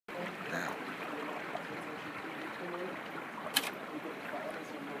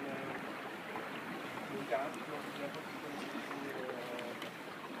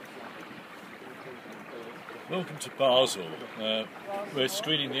Welcome to Basel. We're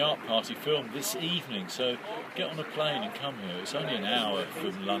screening the Art Party film this evening, so get on a plane and come here. It's only an hour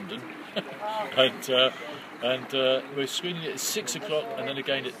from London, and we're screening it at 6 o'clock and then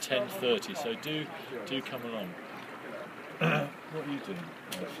again at 10:30. So do come along. What are you doing,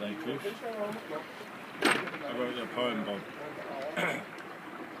 Flameproof? I wrote a poem, Bob.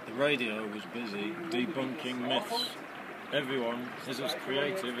 The radio was busy debunking myths. Everyone is as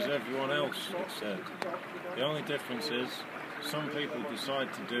creative as everyone else, it said. The only difference is, some people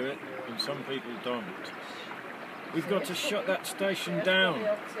decide to do it and some people don't. We've got to shut that station down,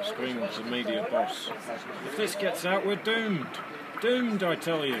 screamed the media boss. If this gets out, we're doomed. Doomed, I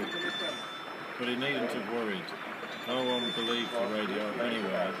tell you. But he needn't have worried. No one believed the radio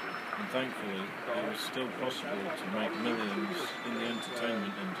anyway, and thankfully it was still possible to make millions in the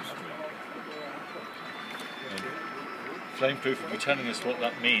entertainment industry. Flameproof will be telling us what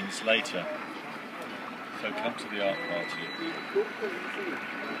that means later. So come to the Art Party.